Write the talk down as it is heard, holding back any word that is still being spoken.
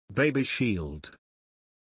Baby shield.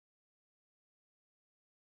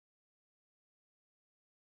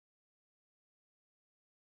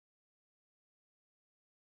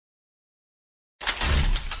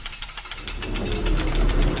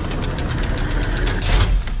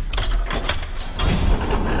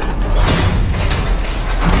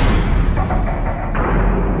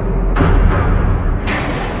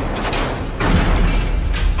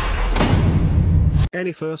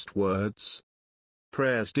 Any first words?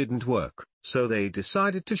 Prayers didn't work, so they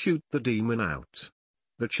decided to shoot the demon out.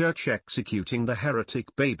 The church executing the heretic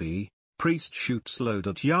baby, priest shoots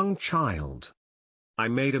loaded young child. I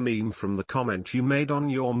made a meme from the comment you made on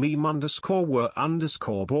your meme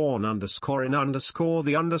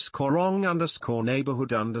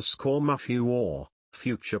 _were_born_in_the_wrong_neighborhood_Matthew or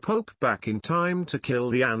future Pope back in time to kill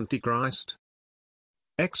the Antichrist.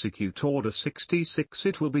 Execute Order 66.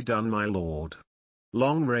 It will be done, my lord.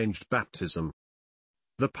 Long-range baptism.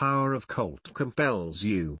 The power of cult compels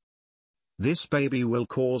you. This baby will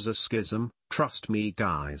cause a schism, trust me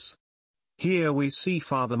guys. Here we see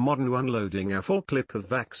Father Modern unloading a full clip of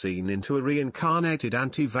vaccine into a reincarnated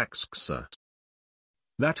anti-vaxxer.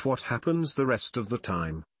 That what happens the rest of the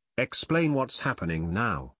time. Explain what's happening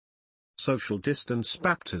now. Social distance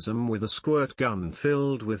baptism with a squirt gun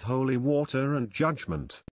filled with holy water and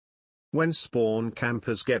judgment. When spawn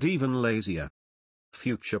campers get even lazier.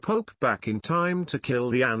 Future Pope back in time to kill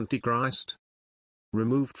the Antichrist.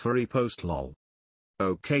 Removed for repost lol.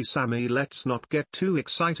 Okay Sammy, let's not get too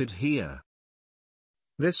excited here.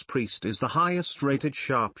 This priest is the highest rated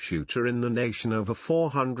sharpshooter in the nation, over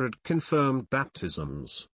 400 confirmed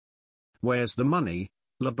baptisms. Where's the money,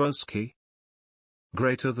 Lebowski?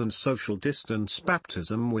 Greater than social distance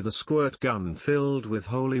baptism with a squirt gun filled with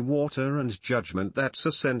holy water and judgment. That's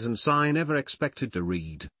a sentence I never expected to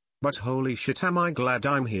read. But holy shit, am I glad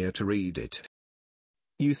I'm here to read it.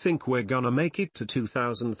 You think we're gonna make it to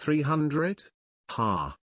 2300?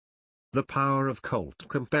 Ha. The power of cult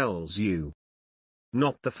compels you.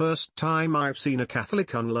 Not the first time I've seen a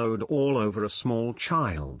Catholic unload all over a small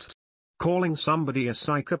child. Calling somebody a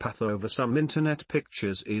psychopath over some internet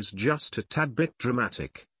pictures is just a tad bit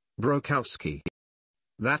dramatic, Brokowski.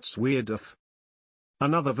 That's weird.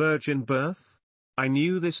 Another virgin birth? I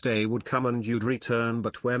knew this day would come and you'd return,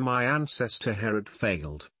 but where my ancestor Herod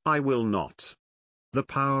failed, I will not. The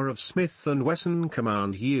power of Smith & Wesson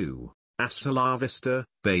command you. Hasta la vista,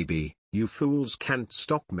 baby, you fools can't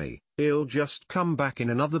stop me, I'll just come back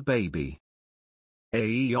in another baby.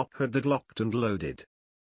 AEOP had locked and loaded.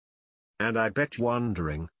 And I bet you're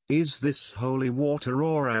wondering, is this holy water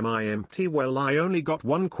or am I empty? Well, I only got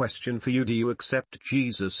one question for you. Do you accept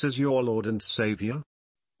Jesus as your Lord and Savior?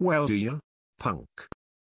 Well, do you? Punk.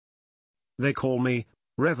 They call me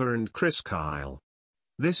Reverend Chris Kyle.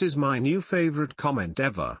 This is my new favorite comment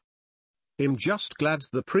ever. I'm just glad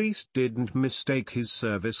the priest didn't mistake his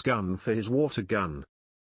service gun for his water gun.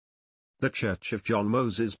 The Church of John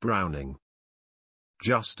Moses Browning.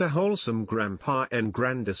 Just a wholesome grandpa and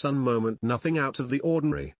grandson moment, nothing out of the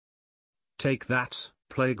ordinary. Take that,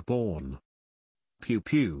 plague-born. Pew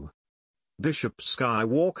pew. Bishop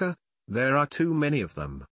Skywalker, there are too many of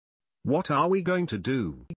them. What are we going to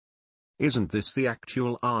do? Isn't this the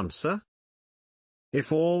actual answer?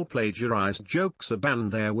 If all plagiarized jokes are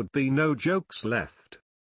banned, there would be no jokes left.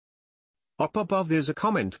 Up above is a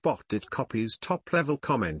comment bot. It copies top-level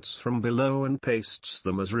comments from below and pastes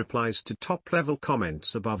them as replies to top-level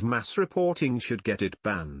comments above. Mass reporting should get it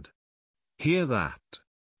banned. Hear that?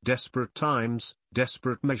 Desperate times,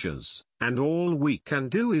 desperate measures, and all we can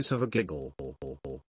do is have a giggle.